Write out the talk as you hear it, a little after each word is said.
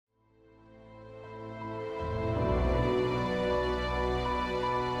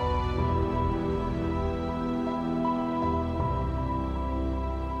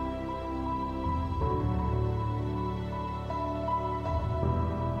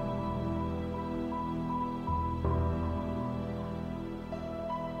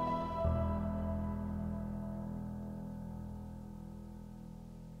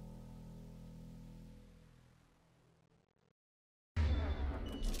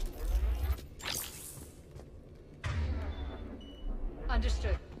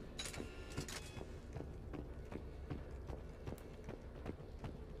Understood.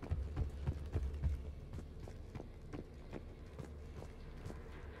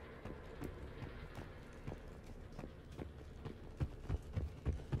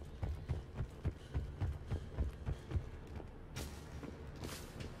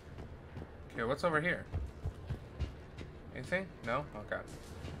 Okay, what's over here? Anything? No? Okay.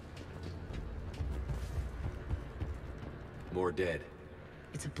 More dead.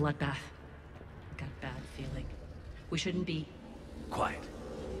 It's a bloodbath. I got a bad feeling. We shouldn't be... Quiet.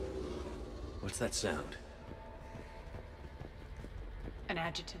 What's that sound? An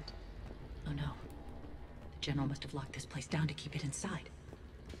adjutant. Oh no. The general must have locked this place down to keep it inside.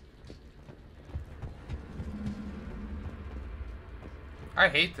 I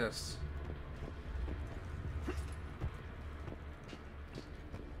hate this.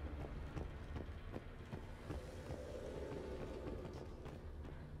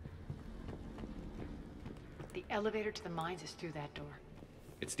 The elevator to the mines is through that door.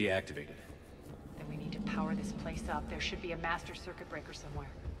 It's deactivated. Then we need to power this place up. There should be a master circuit breaker somewhere.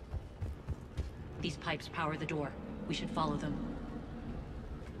 These pipes power the door. We should follow them.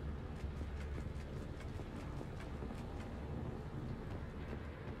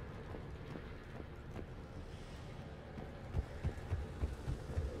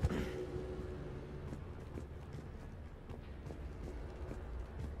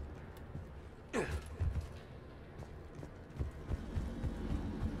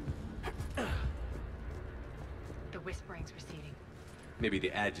 The whispering's receding. Maybe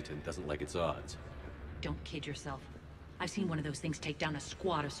the adjutant doesn't like its odds. Don't kid yourself. I've seen one of those things take down a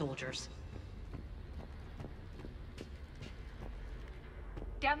squad of soldiers.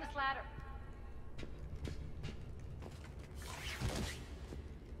 Down this ladder.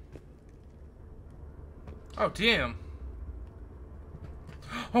 Oh, damn.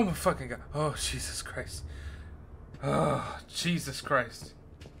 Oh my fucking god. Oh, Jesus Christ. Oh, Jesus Christ.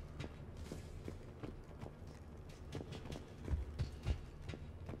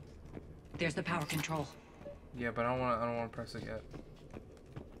 There's the power control. Yeah, but I don't wanna press it yet.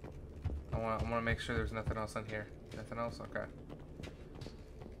 I wanna make sure there's nothing else on here. Nothing else? Okay.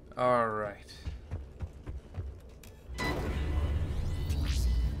 Alright.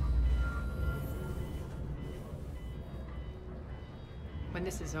 When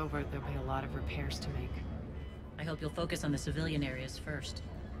this is over, there'll be a lot of repairs to make. I hope you'll focus on the civilian areas first.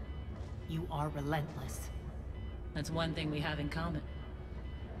 You are relentless. That's one thing we have in common.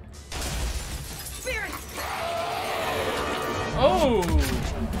 Spirit! Oh!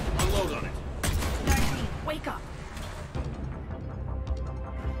 Unload on it. 19, wake up!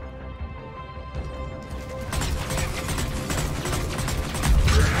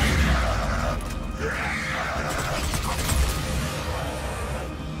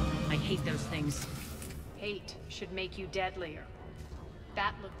 I hate those things. Hate should make you deadlier.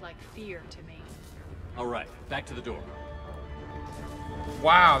 That looked like fear to me. All right, back to the door.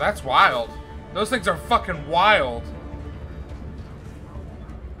 Wow, that's wild. Those things are fucking wild.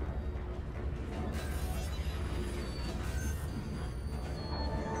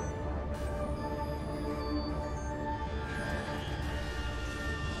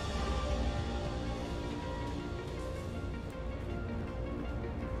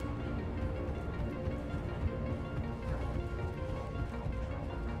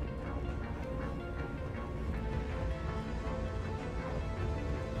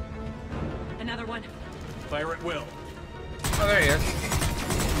 Another one. Fire at will. Oh, there he is.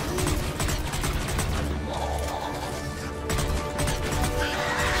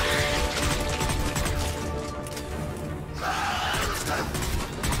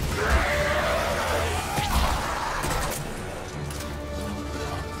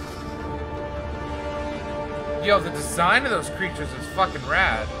 Yo, the design of those creatures is fucking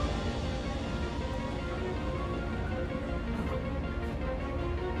rad.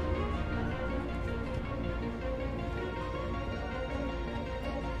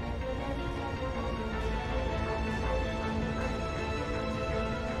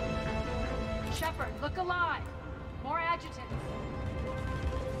 Shepard, look alive! More adjutants.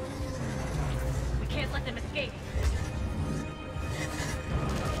 We can't let them escape.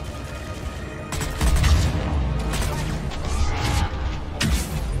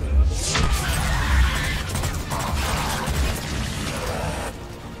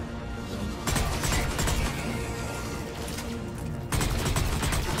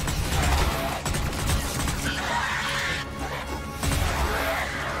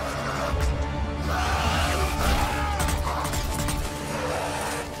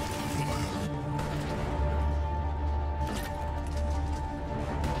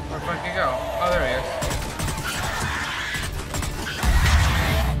 go? Oh, there he is.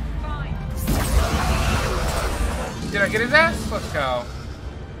 Fine. Did I get his ass? Let's go.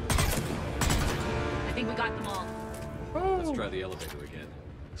 I think we got them all. Let's Woo. try the elevator again.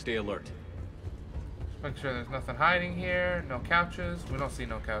 Stay alert. Make sure there's nothing hiding here. No couches. We don't see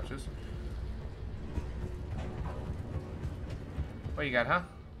no couches. What you got, huh?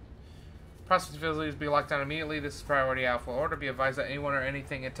 Processing facilities be locked down immediately. This is priority alpha. Order be advised that anyone or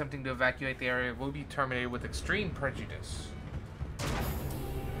anything attempting to evacuate the area will be terminated with extreme prejudice.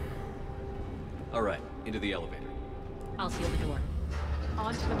 All right, into the elevator. I'll seal the door.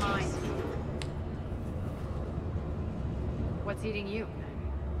 On to the mine. What's eating you?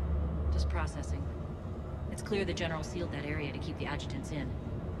 Just processing. It's clear the General sealed that area to keep the adjutants in.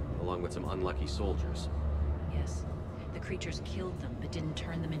 Along with some unlucky soldiers. Yes. The creatures killed them, but didn't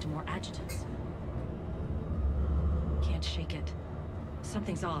turn them into more adjutants. Can't shake it.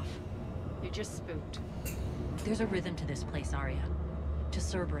 Something's off. You're just spooked. There's a rhythm to this place, Arya. To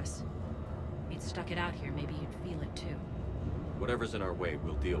Cerberus. If you'd stuck it out here, maybe you'd feel it too. Whatever's in our way,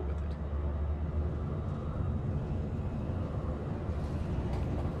 we'll deal with it.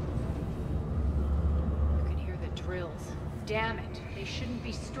 You can hear the drills. Damn it. They shouldn't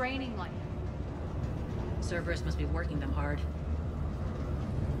be straining like that. Cerberus must be working them hard.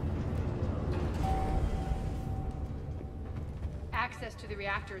 Access to the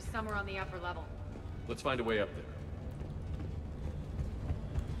reactor is somewhere on the upper level. Let's find a way up there.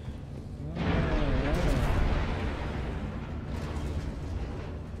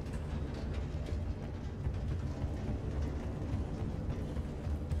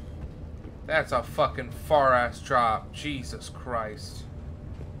 That's a fucking far-ass drop. Jesus Christ.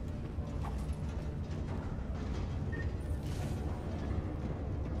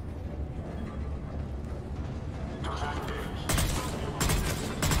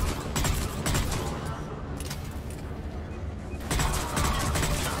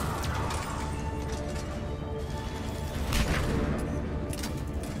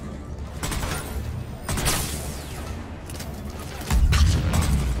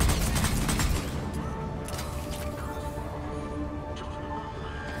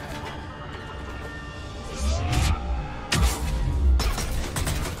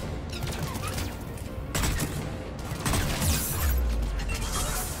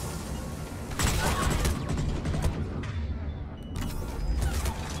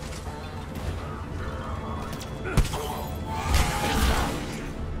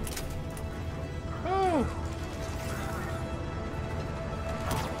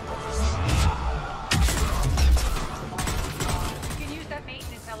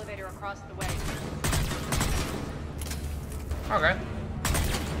 across the way. Okay.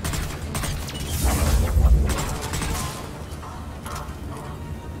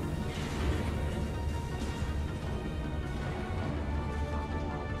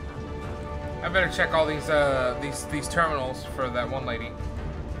 I better check all these terminals for that one lady.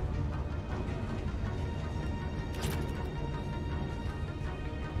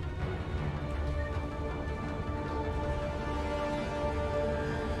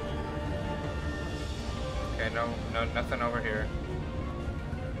 Okay, no, nothing over here.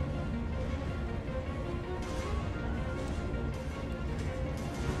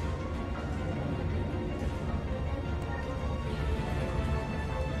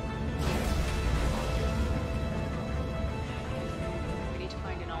 We need to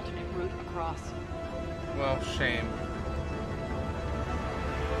find an alternate route across. Well, shame.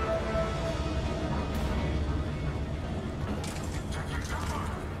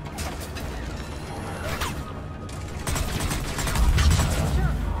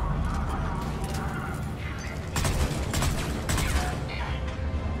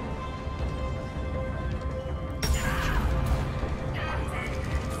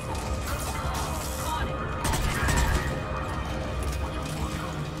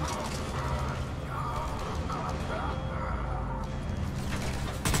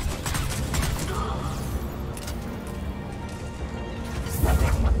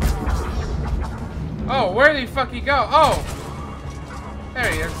 Oh, where did the fuck he go? Oh! There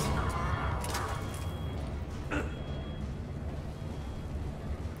he is.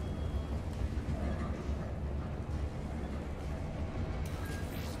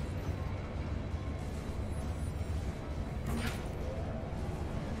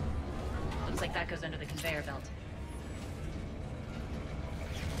 Looks like that goes under the conveyor belt.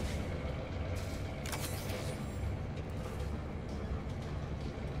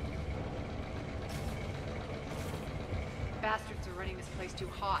 Bastards are running this place too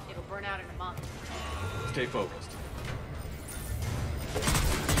hot. It'll burn out in a month. Stay focused.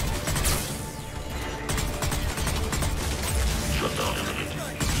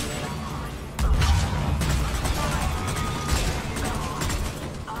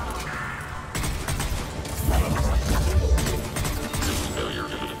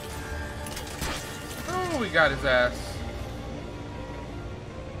 got his ass.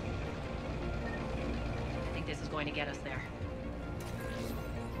 I think this is going to get us there.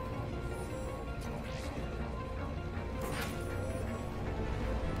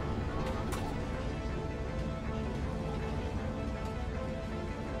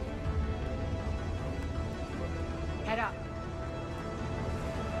 Head up.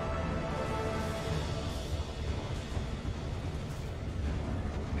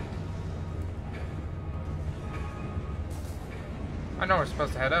 I know we're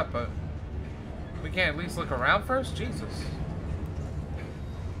supposed to head up, but we can't at least look around first? Jesus.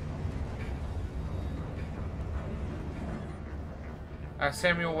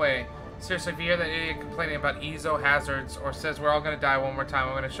 Samuel Way. Seriously, if you hear that idiot complaining about EZO hazards or says we're all going to die one more time,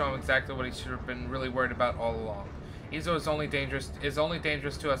 I'm going to show him exactly what he should have been really worried about all along. EZO is only dangerous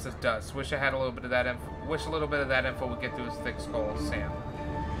to us as dust. Wish I had a little bit of that info. Wish a little bit of that info would get through his thick skull, Sam.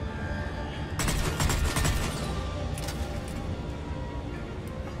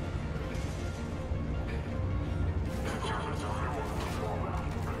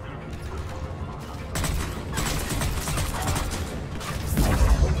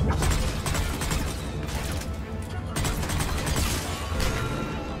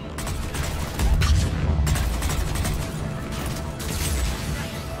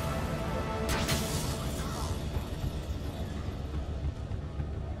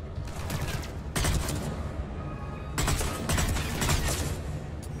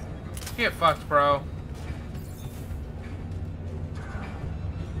 Get fucked, bro.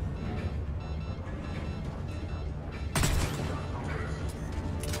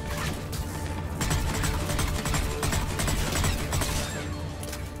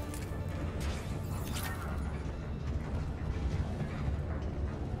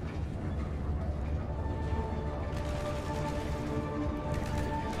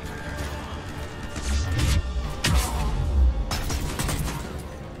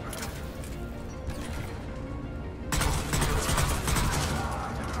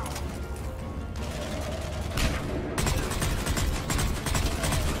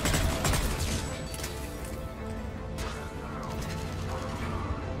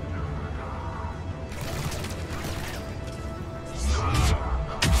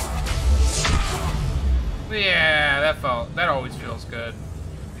 Yeah, that always feels good.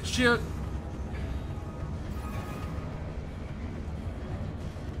 Shit.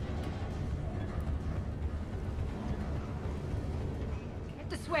 Hit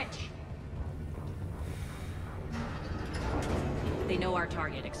the switch. They know our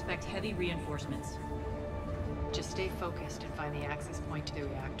target. Expect heavy reinforcements. Just stay focused and find the access point to the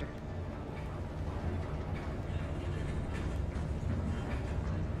reactor.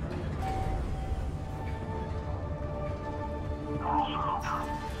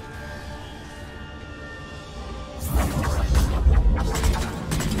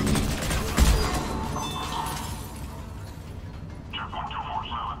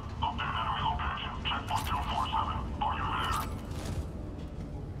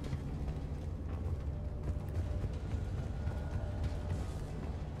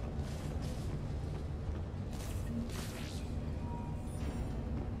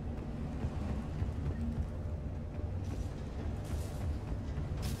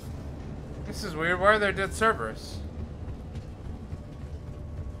 This is weird. Why are there dead servers?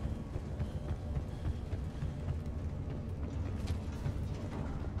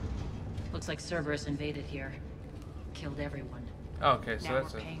 Looks like Cerberus invaded here. Killed everyone. Oh, okay, so Now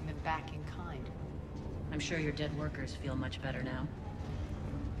that's we're it. paying them back in kind. I'm sure your dead workers feel much better now.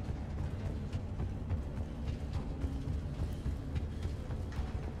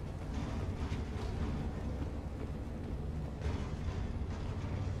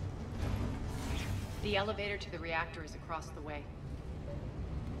 The elevator to the reactor is across the way.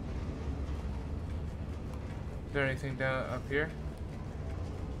 Is there anything down up here?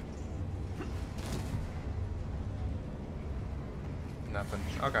 Nothing.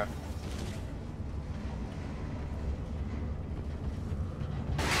 Okay.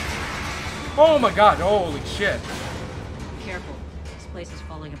 Oh my god, holy shit. Careful. This place is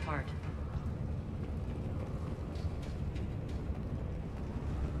falling apart.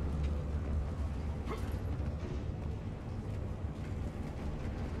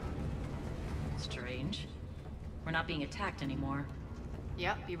 Strange. We're not being attacked anymore.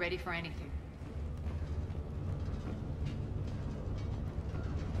 Yep, be ready for anything.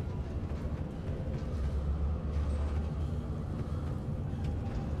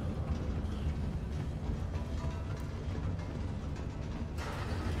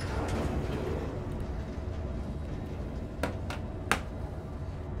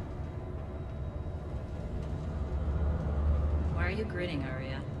 grinning,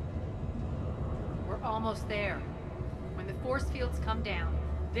 Arya. We're almost there. When the force fields come down,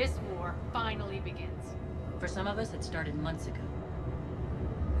 this war finally begins. For some of us, it started months ago.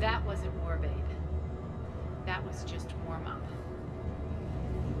 That wasn't war, babe. That was just warm-up.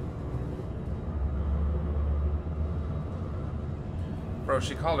 Bro,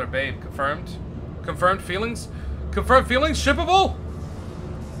 she called her babe. Confirmed? Confirmed feelings? Confirmed feelings? Shippable?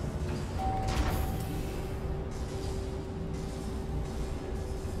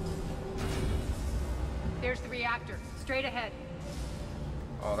 There's the reactor. Straight ahead.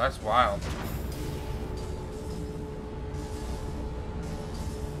 Oh, that's wild.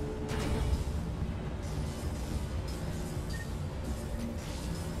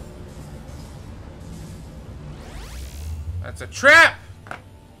 That's a trap!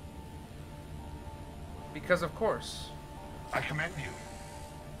 Because of course. I commend you.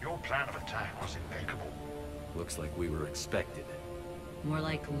 Your plan of attack was impeccable. Looks like we were expected. More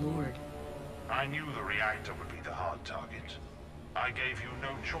like lured. I knew the reactor would be the hard target. I gave you no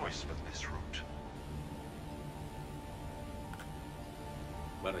choice but this route.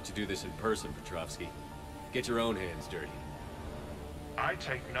 Why don't you do this in person, Petrovsky? Get your own hands dirty. I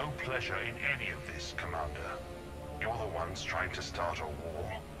take no pleasure in any of this, Commander. You're the ones trying to start a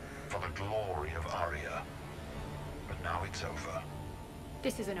war for the glory of Arya. But now it's over.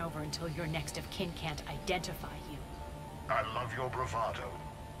 This isn't over until your next of kin can't identify you. I love your bravado,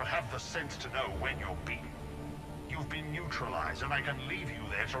 but have the sense to know when you're beaten. You've been neutralized, and I can leave you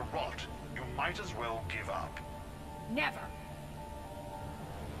there to rot. You might as well give up. Never.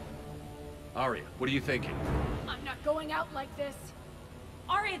 Arya, what are you thinking? I'm not going out like this.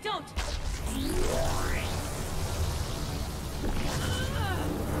 Arya, don't!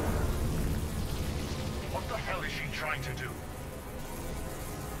 What the hell is she trying to do?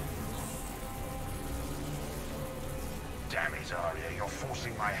 Damn it, Arya, you're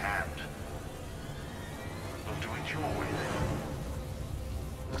forcing my hand. We'll do it your way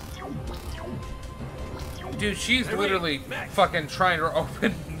then. Dude, she's literally fucking trying to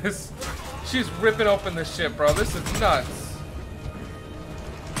open this. She's ripping open this shit, bro. This is nuts.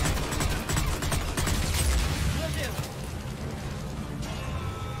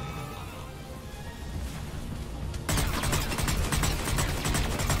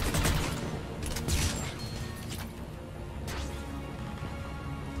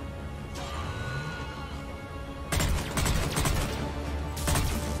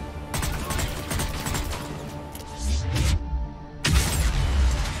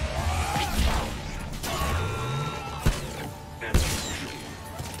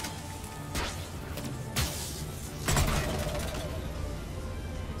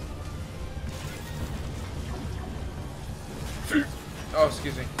 Oh,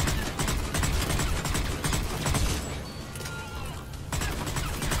 excuse me.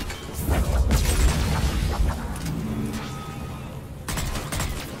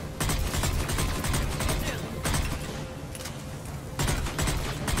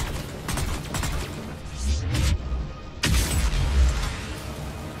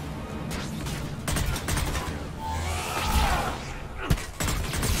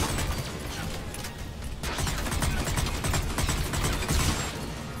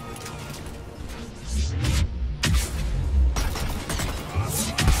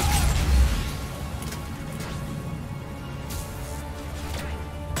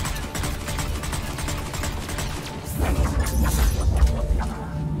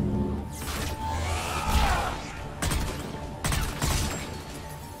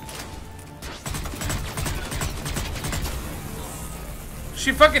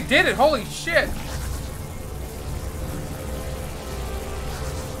 She fucking did it! Holy shit!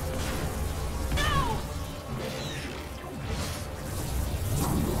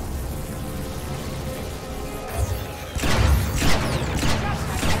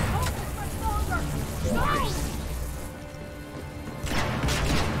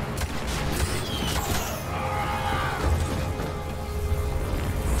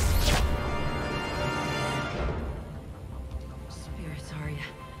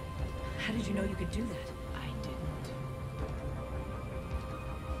 How did you know you could do that? I didn't.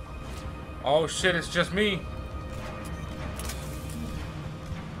 Oh shit, it's just me.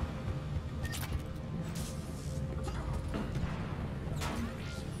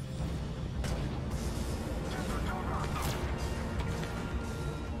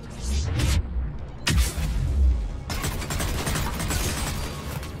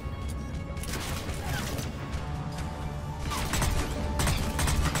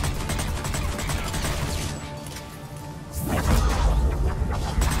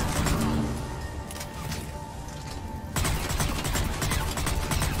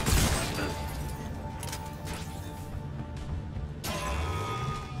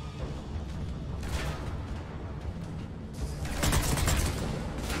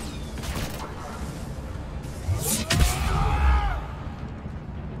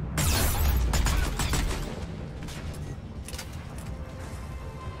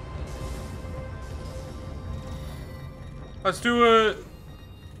 Let's do it.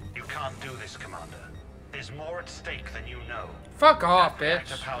 You can't do this, Commander. There's more at stake than you know. Fuck off, That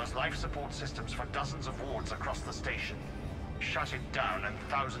reactor bitch. powers life support systems for dozens of wards across the station. Shut it down and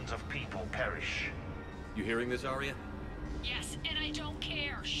thousands of people perish. You hearing this, Arya? Yes, and I don't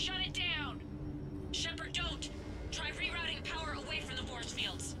care. Shut it down. Shepard, don't. Try rerouting power away from the force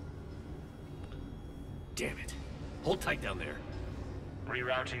fields. Damn it. Hold tight down there.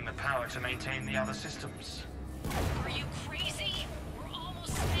 Rerouting the power to maintain the other systems. Are you crazy? We're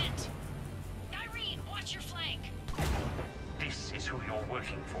almost spent. Irene, watch your flank. This is who you're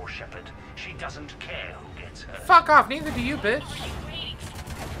working for, Shepard. She doesn't care who gets hurt. Fuck off, neither do you, bitch. What are you waiting for?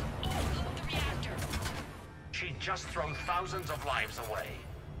 Oh, the reactor. She'd just thrown thousands of lives away.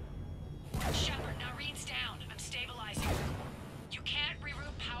 Shepard, Irene's down. I'm stabilizing. You can't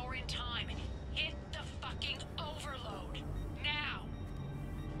reroute power in time. Hit the fucking overload. Now.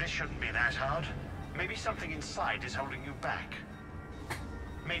 This shouldn't be that hard. Maybe something inside is holding you back.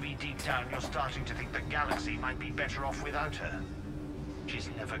 Maybe deep down you're starting to think the galaxy might be better off without her. She's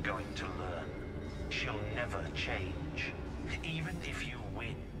never going to learn. She'll never change. Even if you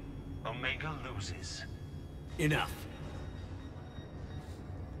win, Omega loses. Enough.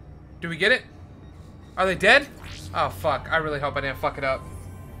 Do we get it? Are they dead? Oh, fuck. I really hope I didn't fuck it up.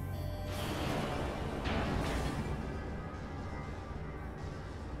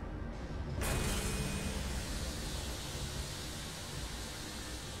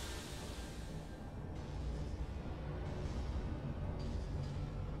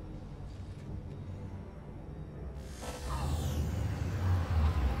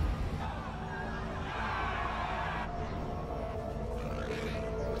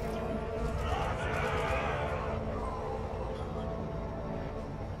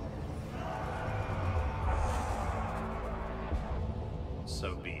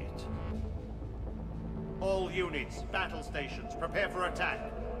 So be it. All units, battle stations, prepare for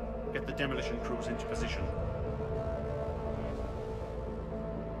attack. Get the demolition crews into position.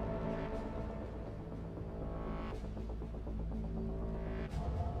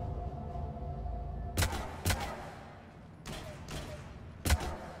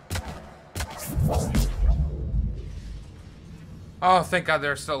 Oh, thank God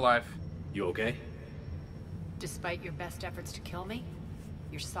they're still alive. You okay? Despite your best efforts to kill me,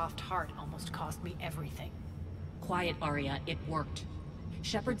 your soft heart almost cost me everything. Quiet, Arya. It worked.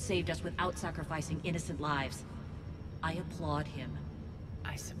 Shepard saved us without sacrificing innocent lives. I applaud him.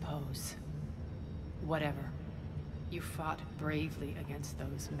 I suppose. Whatever. You fought bravely against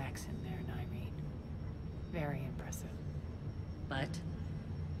those mechs in there, Irene. Very impressive. But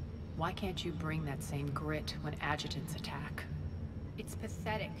Why can't you bring that same grit when adjutants attack? It's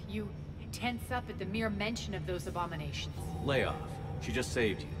pathetic. You tense up at the mere mention of those abominations. Lay off. She just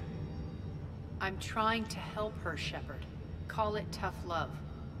saved you. I'm trying to help her, Shepard. Call it tough love.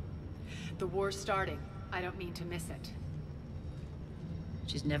 The war's starting. I don't mean to miss it.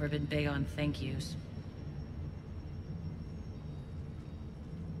 she's never been big on thank yous.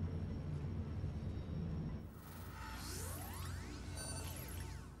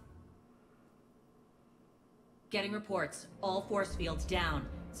 Getting reports. All force fields down.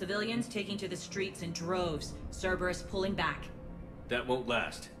 Civilians taking to the streets in droves. Cerberus pulling back. That won't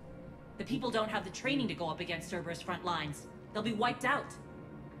last. The people don't have the training to go up against Cerberus front lines. They'll be wiped out.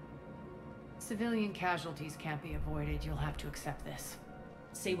 Civilian casualties can't be avoided. You'll have to accept this.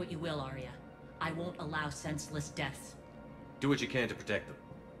 Say what you will, Arya. I won't allow senseless deaths. Do what you can to protect them.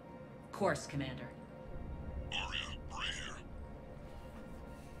 Of course, Commander. Arya, Bray here.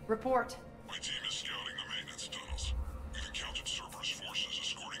 Report. My team is scouting the maintenance tunnels. We've encountered Cerberus forces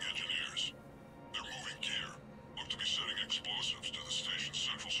escorting engineers. They're moving gear. Look to be setting explosives to the station's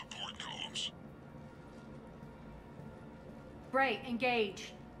central support columns. Bray,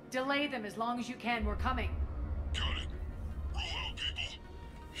 engage. Delay them as long as you can. We're coming. Got it. Roll out, people.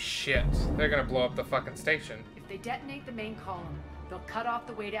 Shit. They're gonna blow up the fucking station. If they detonate the main column, they'll cut off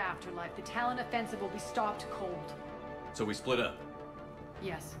the way to Afterlife. The Talon offensive will be stopped cold. So we split up.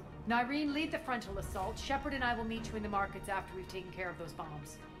 Yes. Nyreen, lead the frontal assault. Shepard and I will meet you in the markets after we've taken care of those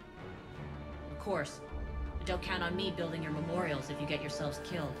bombs. Of course. But don't count on me building your memorials if you get yourselves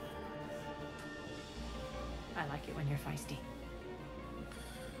killed. I like it when you're feisty.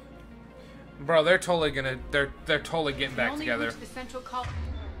 Bro, they're totally gonna they're totally getting back the only together. route to the central column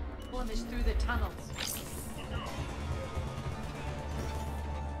is through the tunnels.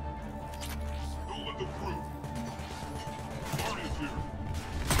 Don't let them through. Arya's here.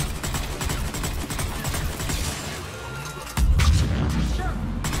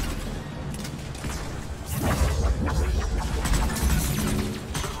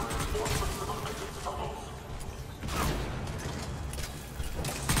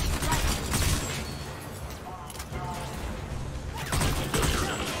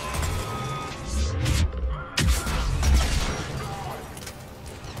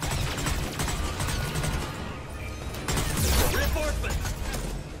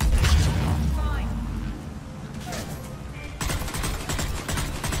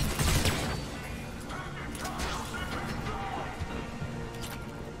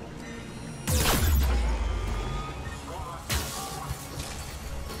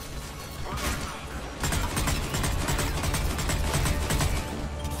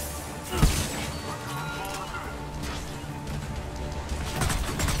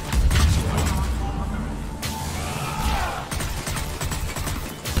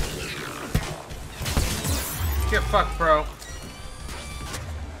 fuck, bro?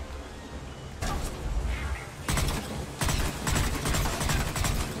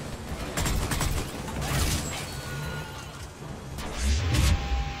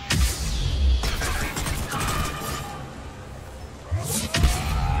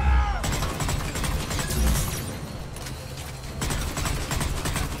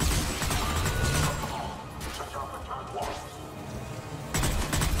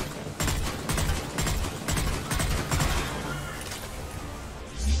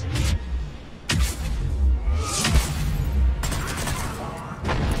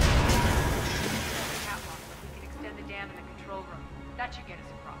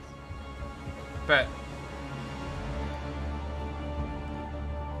 Bet.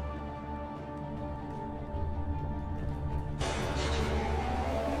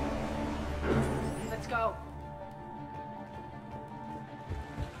 Let's go.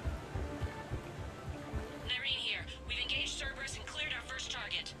 Irene here. We've engaged Cerberus and cleared our first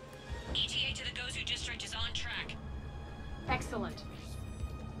target. ETA to the Gozu district is on track. Excellent.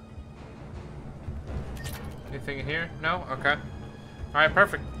 Anything in here? No? Okay. Alright,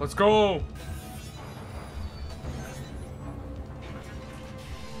 perfect. Let's go!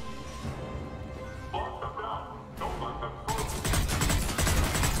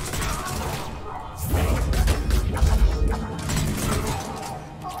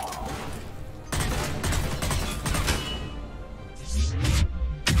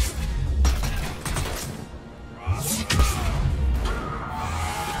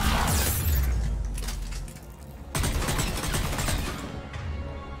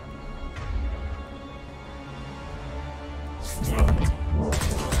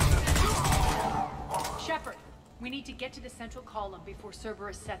 Get to the central column before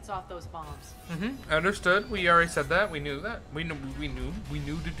Cerberus sets off those bombs. Understood. We already said that. We knew that. We knew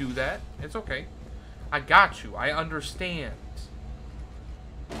to do that. It's okay. I got you. I understand.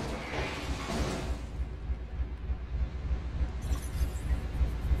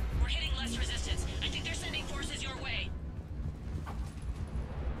 We're hitting less resistance. I think they're sending forces your way.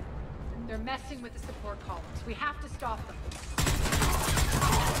 They're messing with the support columns. We have to stop them.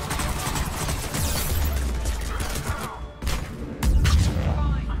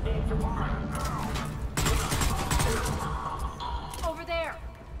 Over there.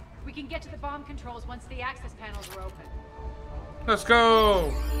 We can get to the bomb controls once the access panels are open. Let's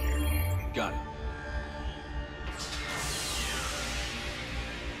go. Got it.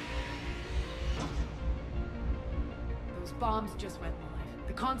 Those bombs just went live.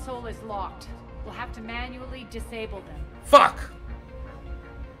 The console is locked. We'll have to manually disable them. Fuck.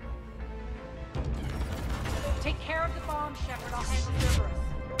 Take care of the bomb, Shepard. I'll handle Cerberus.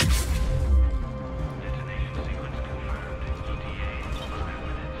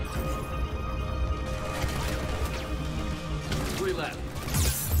 Three left.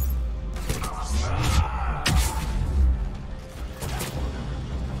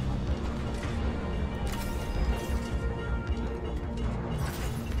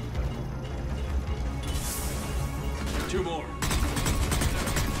 Two more.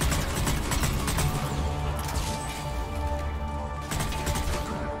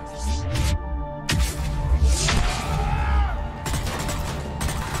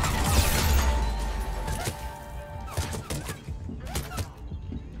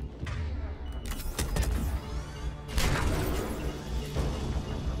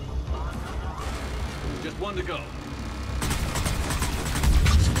 Just one to go.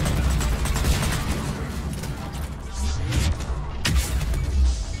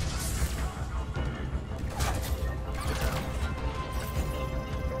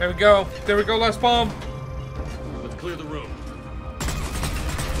 There we go. There we go, last bomb. Let's clear the room.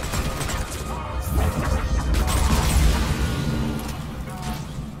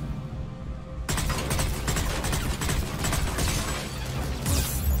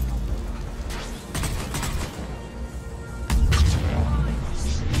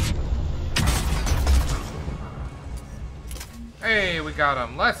 Hey, we got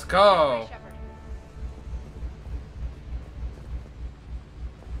him. Let's go.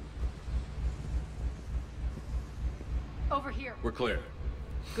 Over here. We're clear.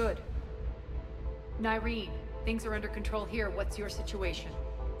 Good. Irene, things are under control here. What's your situation?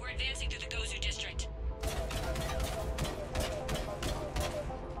 We're advancing through the Gozu district.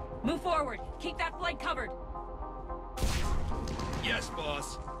 Move forward. Keep that flank covered. Yes,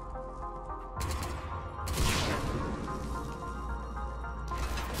 boss.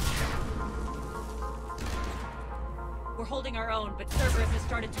 We're holding our own, but Cerberus has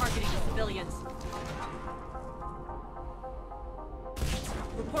started targeting the civilians.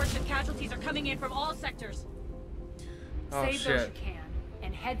 Reports of casualties are coming in from all sectors. Oh, Save those shit. you can,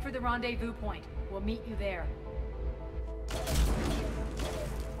 and head for the rendezvous point. We'll meet you there.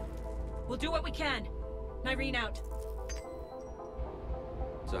 We'll do what we can. Nyreen out.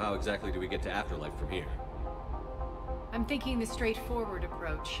 So how exactly do we get to Afterlife from here? I'm thinking the straightforward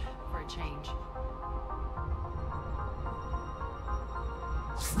approach for a change.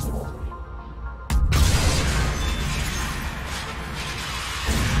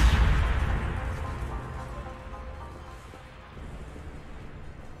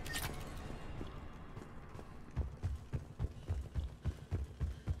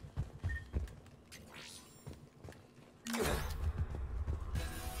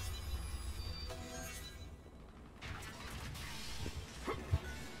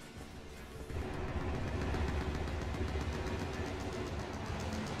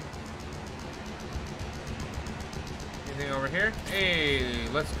 Anything over here? Hey,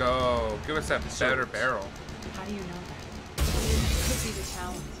 let's go. Give us that better barrel. How do you know that? Could be the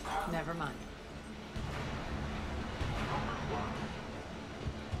Talons. Never mind.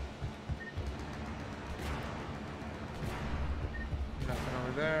 Nothing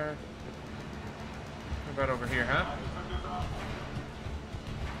over there. What about over here, huh?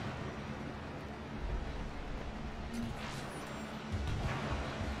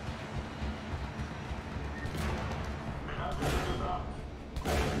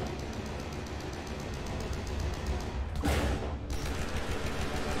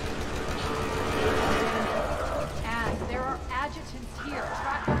 There are adjutants here.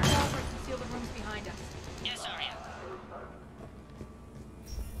 Track the revolvers and seal the rooms behind us. Yes, Arya.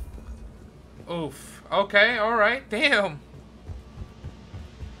 Oof. Okay, alright. Damn.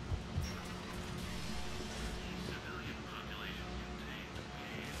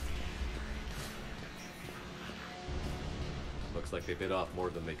 Looks like they bit off more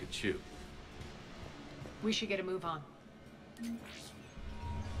than they could chew. We should get a move on.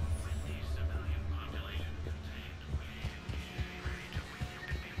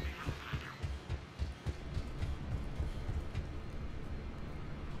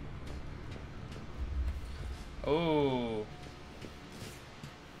 Oh.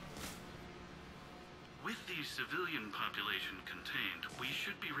 With the civilian population contained, we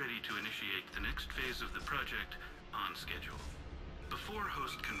should be ready to initiate the next phase of the project on schedule. Before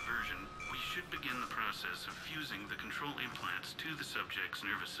host conversion, we should begin the process of fusing the control implants to the subject's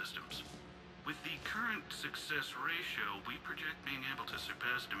nervous systems. With the current success ratio, we project being able to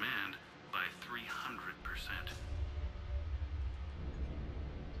surpass demand by 300%.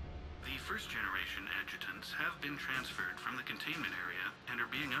 The first-generation adjutants have been transferred from the containment area and are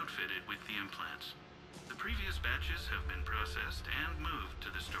being outfitted with the implants. The previous batches have been processed and moved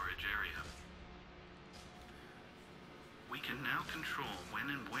to the storage area. We can now control when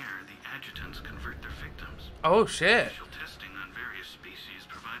and where the adjutants convert their victims. Oh, shit. Initial testing on various species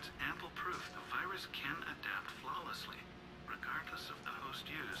provides ample proof the virus can adapt flawlessly, regardless of the host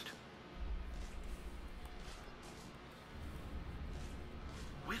used.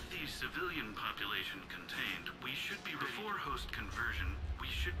 With the civilian population contained, we should be ready. Before host conversion, we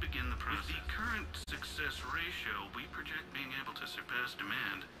should begin the process. With the current success ratio, we project being able to surpass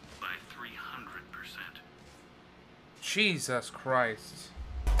demand by 300%. Jesus Christ.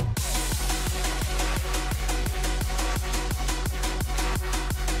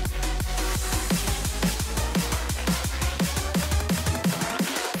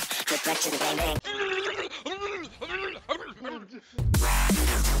 Get back to the game,